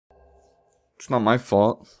It's not my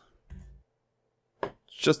fault.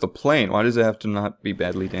 It's just a plane. Why does it have to not be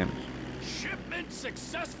badly damaged? Shipment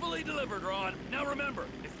successfully delivered, Ron. Now remember,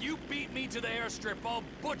 if you beat me to the airstrip, I'll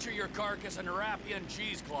butcher your carcass and wrap you in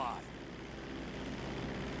cheesecloth.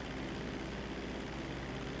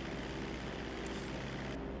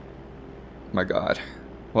 My God.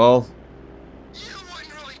 Well. You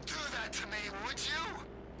wouldn't really do that to me, would you?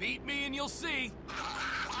 Beat me and you'll see.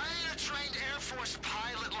 I ain't a trained Air Force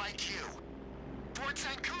pilot like you. Fort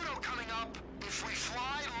Zancudo coming up. If we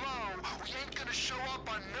fly low, we ain't gonna show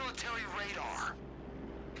up on military radar.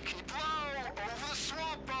 Keep low, over the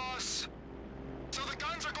swamp, boss. So the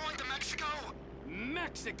guns are going to Mexico?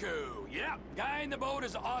 Mexico, yep. Guy in the boat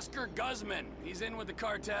is Oscar Guzman. He's in with the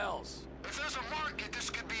cartels. If there's a market,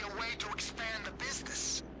 this could be a way to expand the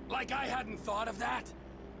business. Like I hadn't thought of that.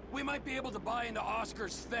 We might be able to buy into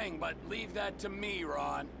Oscar's thing, but leave that to me,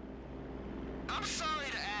 Ron. I'm sorry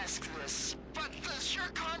to ask this, but does your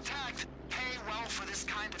contact pay well for this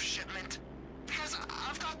kind of shipment? Because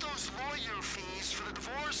I've got those lawyer fees for the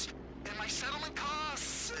divorce and my settlement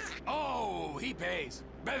costs. Oh, he pays.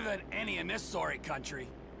 Better than any in this sorry country.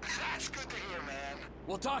 That's good to hear, man.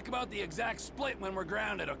 We'll talk about the exact split when we're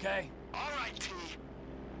grounded, okay? All right, T.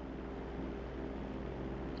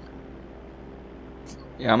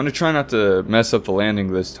 Yeah, I'm gonna try not to mess up the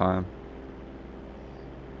landing this time.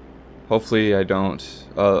 Hopefully I don't.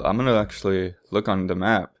 I'm gonna actually look on the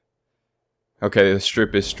map. Okay, the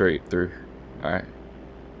strip is straight through. Alright.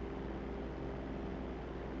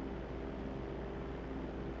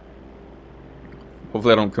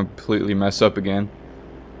 Hopefully I don't completely mess up again.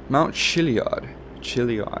 Mount Chiliad.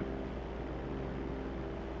 Chiliad.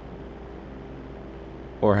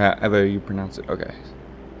 Or however you pronounce it. Okay.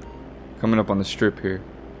 Coming up on the strip here.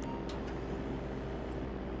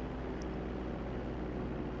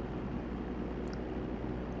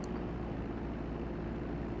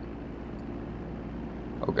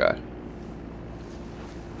 Oh God.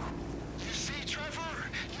 You see, Trevor?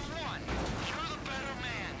 You won. You're the better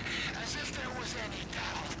man. As if there was any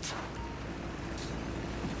doubt.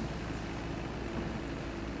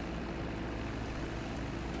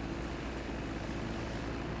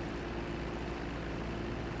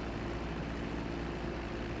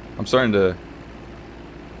 I'm starting to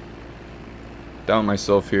doubt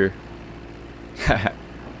myself here.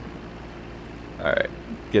 Alright,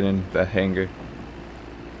 get in the hangar.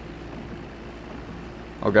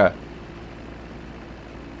 Oh God.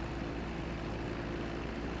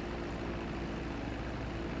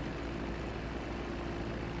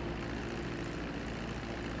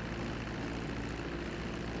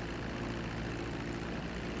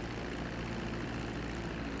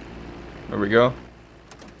 There we go.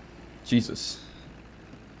 Jesus.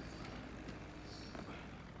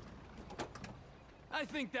 I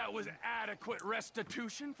think that was adequate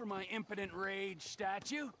restitution for my impotent rage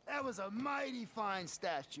statue. That was a mighty fine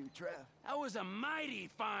statue, Trev. That was a mighty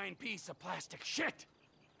fine piece of plastic shit.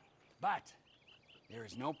 But there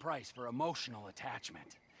is no price for emotional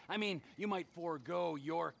attachment. I mean, you might forego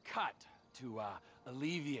your cut to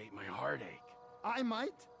alleviate my heartache. I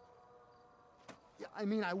might? Yeah, I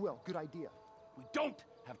mean, I will. Good idea. We don't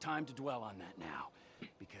have time to dwell on that now,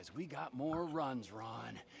 because we got more runs,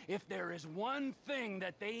 Ron. If there is one thing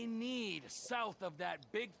that they need south of that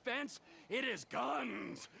big fence, it is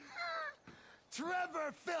guns.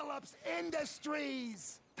 Trevor Phillips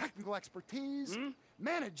Industries! Technical expertise,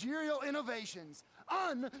 managerial innovations,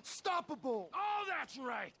 unstoppable! Oh, that's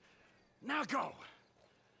right. Now go.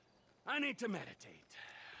 I need to meditate.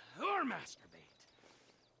 Or masturbate.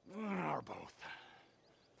 Or both.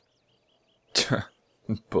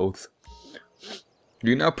 Both.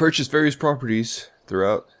 You can now purchase various properties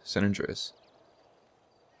throughout San Andreas.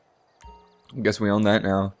 I guess we own that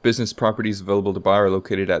now. Business properties available to buy are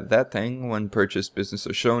located at that thing. When purchased, business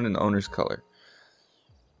are shown in the owner's color.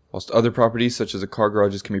 Whilst other properties, such as a car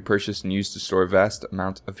garages, can be purchased and used to store a vast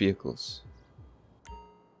amount of vehicles.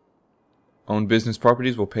 Owned business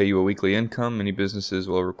properties will pay you a weekly income. Many businesses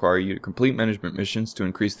will require you to complete management missions to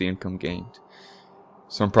increase the income gained.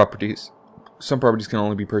 Some properties can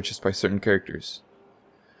only be purchased by certain characters.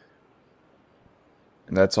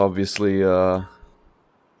 And that's obviously, well,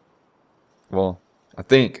 I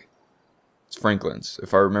think it's Franklin's,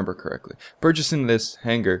 if I remember correctly. Purchasing this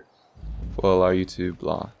hangar will allow you to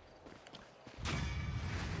blah.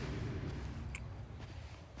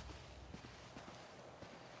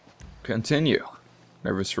 Continue.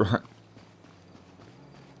 Nervous run.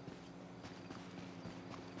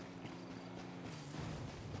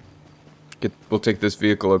 We'll take this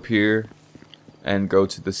vehicle up here and go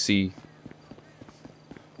to the sea.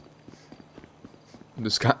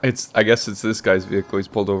 This guy, I guess it's this guy's vehicle. He's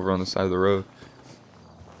pulled over on the side of the road.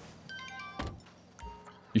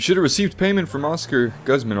 You should have received payment from Oscar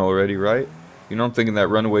Guzman already, right? You know, I'm thinking that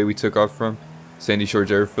runaway we took off from Sandy Shores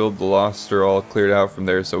Airfield, the lost are all cleared out from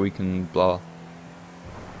there so we can blah.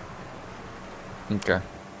 Okay.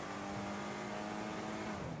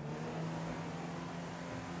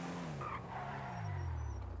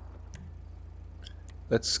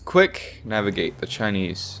 Let's quick navigate the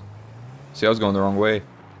Chinese. See, I was going the wrong way.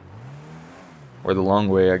 Or the long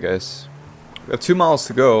way, I guess. We have 2 miles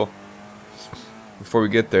to go before we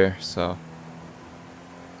get there, so.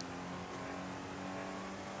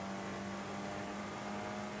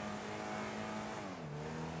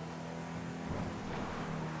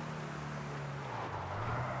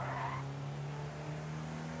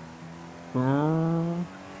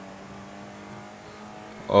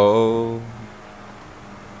 Oh,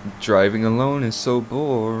 driving alone is so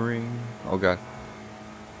boring. Oh god.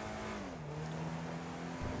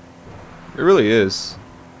 It really is.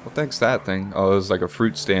 What the heck's that thing? Oh, it was like a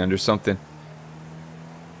fruit stand or something.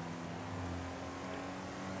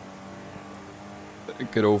 A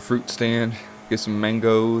good old fruit stand. Get some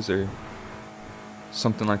mangoes or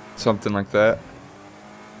something like that.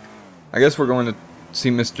 I guess we're going to see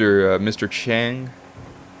Mr. Chang,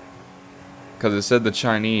 because it said the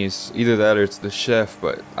Chinese. Either that or it's the chef,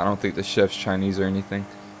 but I don't think the chef's Chinese or anything.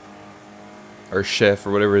 Or chef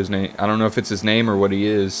or whatever his name. I don't know if it's his name or what he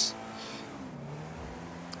is.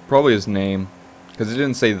 Probably his name, because it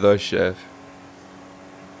didn't say the chef.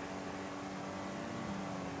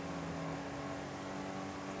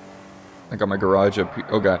 I got my garage up here.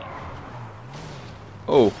 Oh god.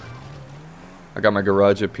 Oh. I got my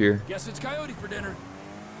garage up here. Guess it's Coyote for dinner.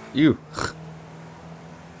 You.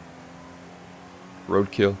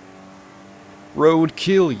 Roadkill.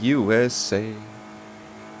 Roadkill USA.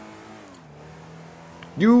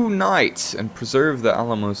 Unite and preserve the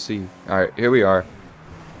Alamo Sea. Alright, here we are.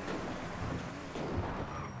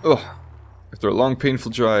 Ugh. After a long,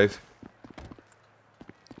 painful drive.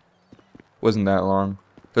 Wasn't that long.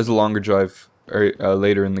 There's a longer drive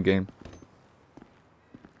later in the game.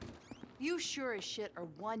 You sure as shit are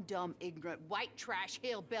one dumb, ignorant, white trash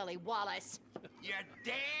hillbilly, Wallace. You're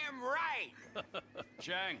damn right!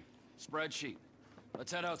 Chang, spreadsheet.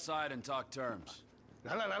 Let's head outside and talk terms.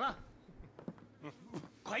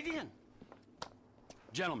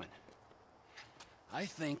 Gentlemen, I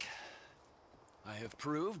think I have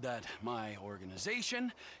proved that my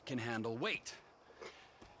organization can handle weight.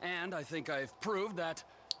 And I think I've proved that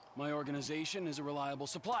my organization is a reliable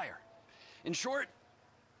supplier. In short,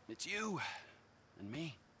 it's you and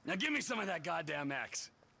me. Now give me some of that goddamn X.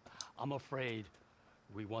 I'm afraid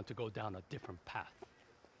we want to go down a different path.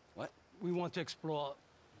 What? We want to explore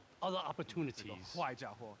other opportunities. 坏家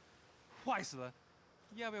伙，坏死了！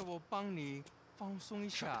要不要我帮你放松一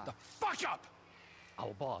下 The fuck up!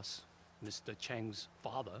 Our boss, Mr. Chang's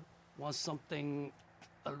father, wants something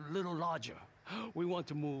a little larger. We want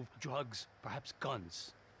to move drugs, perhaps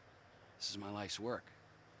guns. This is my life's work.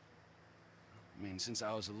 I mean, since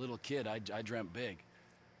I was a little kid, I dreamt big.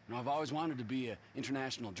 You know, I've always wanted to be an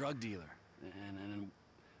international drug dealer and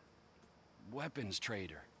a weapons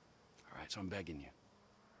trader. All right, so I'm begging you.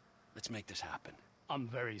 Let's make this happen. I'm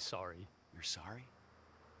very sorry. You're sorry?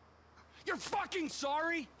 You're fucking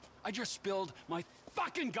sorry? I just spilled my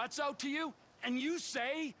fucking guts out to you, and you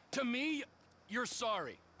say to me you're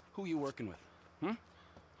sorry. Who are you working with? Hmm?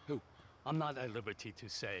 Who? I'm not at liberty to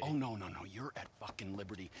say. Oh, no, you're at fucking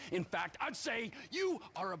liberty. In fact, I'd say you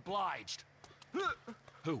are obliged.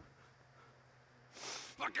 Who?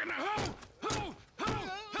 Fucking who?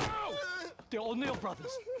 The O'Neill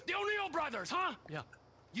brothers. The O'Neill brothers, huh? Yeah.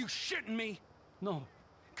 You shitting me? No.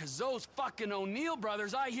 Cause those fucking O'Neill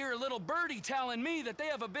brothers, I hear a little birdie telling me that they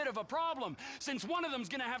have a bit of a problem, since one of them's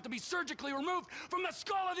gonna have to be surgically removed from the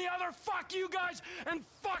skull of the other. Fuck you guys, and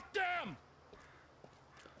fuck them!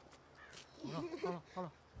 Hold on.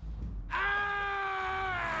 Ah!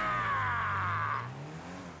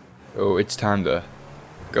 Oh, it's time to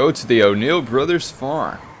go to the O'Neill brothers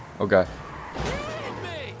farm. Oh god. Hit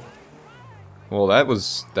me! Well, that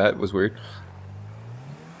was weird.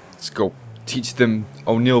 Let's go teach them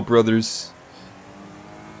O'Neill brothers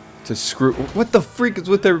to screw. What the freak is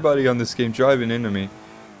with everybody on this game driving into me?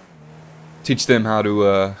 Teach them how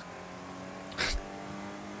to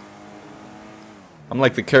I'm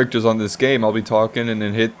like the characters on this game. I'll be talking and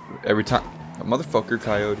then hit every time. A motherfucker,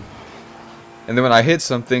 Coyote. And then when I hit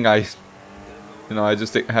something, I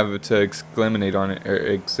just have it to exclaminate on it,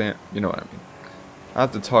 or you know what I mean. I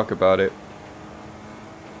have to talk about it.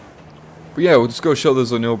 But yeah, we'll just go show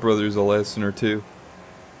those O'Neill brothers a lesson or two.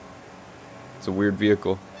 It's a weird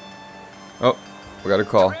vehicle. Oh, we got a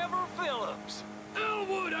call. Trevor Phillips.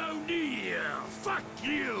 Elwood O'Neill! Fuck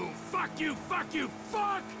you! Fuck you! Fuck you!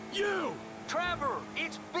 Fuck you! Trevor,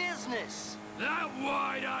 it's business. That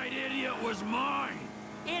wide-eyed idiot was mine!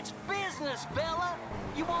 It's business, fella.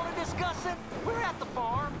 You want to discuss it? We're at the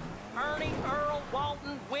farm. Ernie, Earl,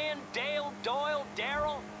 Walton, Wynn, Dale, Doyle,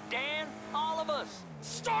 Darrell, Dan, all of us.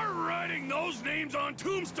 Start writing those names on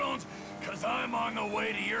tombstones, cause I'm on the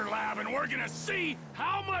way to your lab and we're gonna see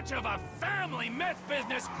how much of a family meth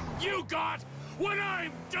business you got when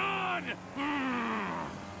I'm done!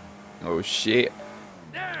 Oh shit.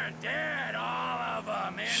 They're dead, all of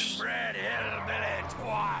them, inbred hillbilly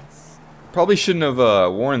twats. Probably shouldn't have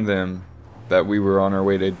warned them that we were on our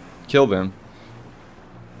way to kill them.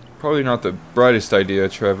 Probably not the brightest idea,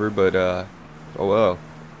 Trevor, but oh well.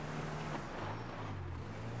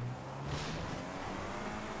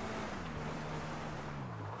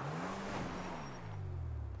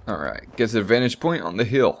 Alright, gets a vantage point on the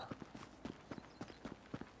hill.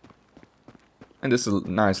 And this is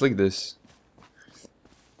nice, look at this.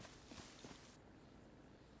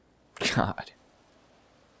 God.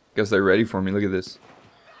 Guess they're ready for me, look at this.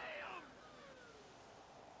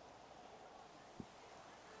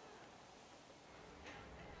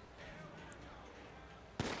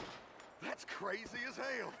 That's crazy as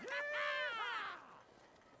hell.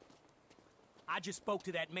 I just spoke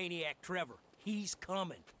to that maniac Trevor. He's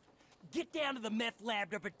coming. Get down to the meth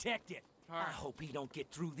lab to protect it. I hope he don't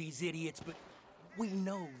get through these idiots, but we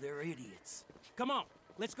know they're idiots. Come on,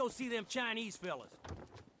 let's go see them Chinese fellas.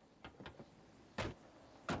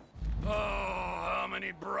 Oh, how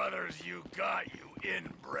many brothers you got, you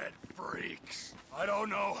inbred freaks? I don't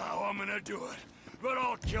know how I'm gonna do it, but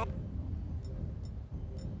I'll kill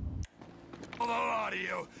the lot of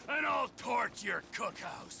you, and I'll torch your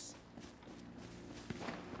cookhouse.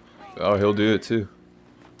 Oh, he'll do it too.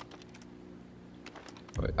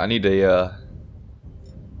 Wait, I need a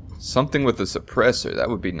something with a suppressor. That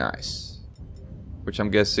would be nice. Which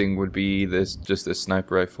I'm guessing would be this, just this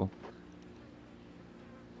sniper rifle.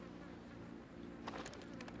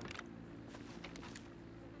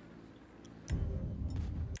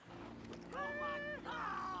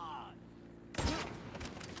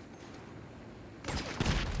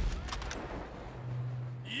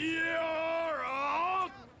 You're all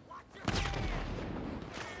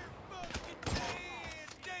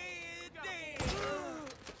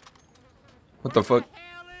What the fuck?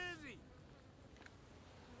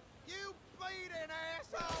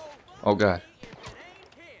 Oh god.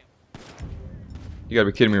 You gotta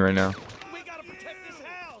be kidding me right now. We gotta protect this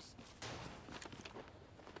house.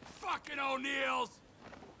 Fucking O'Neills.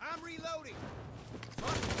 I'm reloading.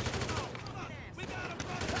 We gotta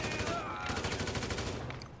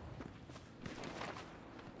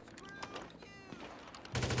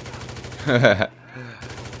run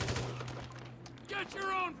Get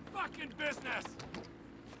your own fucking business.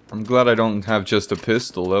 I'm glad I don't have just a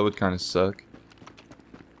pistol. That would kind of suck.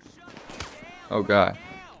 Oh god.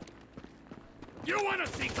 You want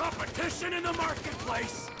to see competition in the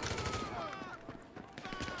marketplace?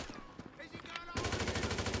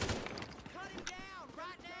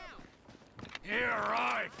 Here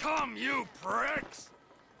I come, you pricks!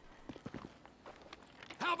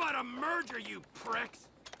 How about a merger, you pricks?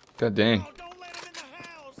 God dang. Oh, don't let him in the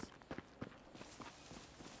house!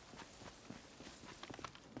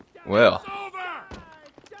 Well. It's over!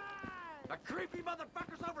 The creepy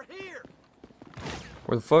motherfucker's over here!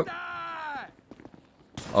 Where the fuck? Die!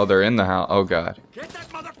 Oh, they're in the house. Oh god. Get that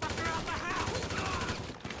motherfucker out the house!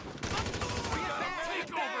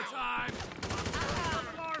 Take over time!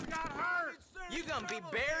 Alarm got hurt! You gonna be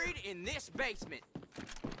buried in this basement.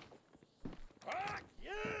 Fuck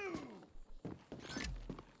you!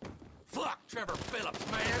 Fuck Trevor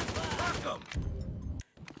Phillips, man! Fuck him!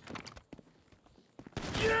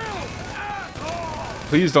 You asshole!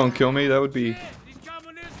 Please don't kill me. That would be. He's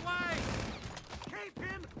coming this way! Keep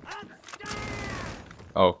him upstairs!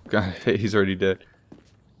 Oh god. He's already dead.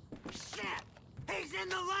 Shit! He's in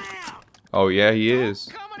the lab! Oh yeah, he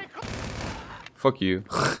is. Fuck you.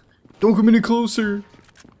 Don't come any closer.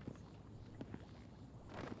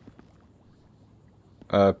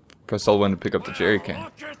 Press L1 to pick up the jerry can.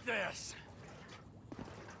 Look at this!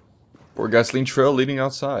 Or gasoline trail leading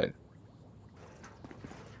outside.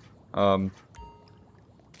 Come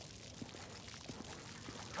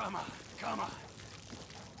on, come on.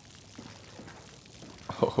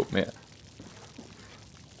 Oh man.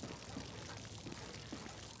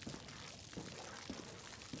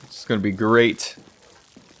 It's gonna be great.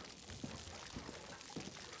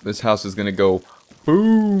 This house is gonna go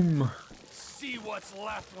boom. See what's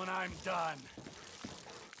left when I'm done.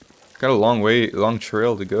 Got a long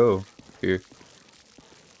trail to go here.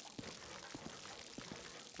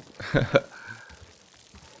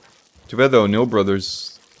 Too bad the O'Neill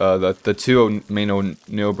brothers, the two main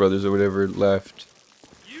O'Neill brothers or whatever left.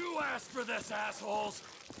 You asked for this, assholes.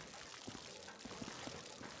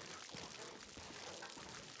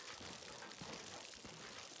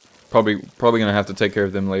 Probably gonna have to take care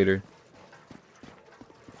of them later.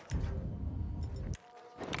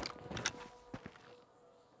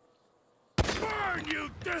 Burn, you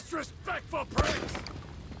disrespectful pricks!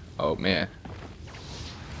 Oh man.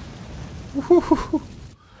 Woo-hoo-hoo-hoo.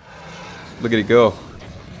 Look at it go.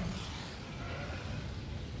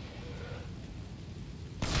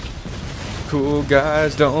 Cool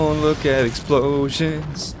guys don't look at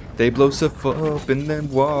explosions. They blow stuff up and then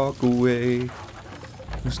walk away.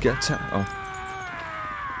 Who's got time? Oh.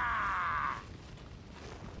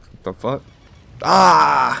 What the fuck?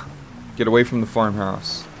 Ah! Get away from the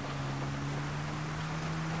farmhouse.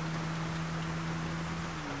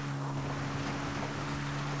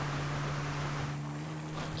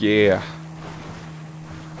 Yeah.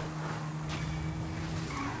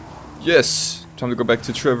 Yes! Time to go back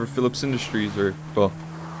to Trevor Phillips Industries, or, well,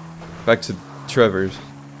 back to Trevor's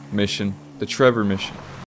mission. The Trevor mission.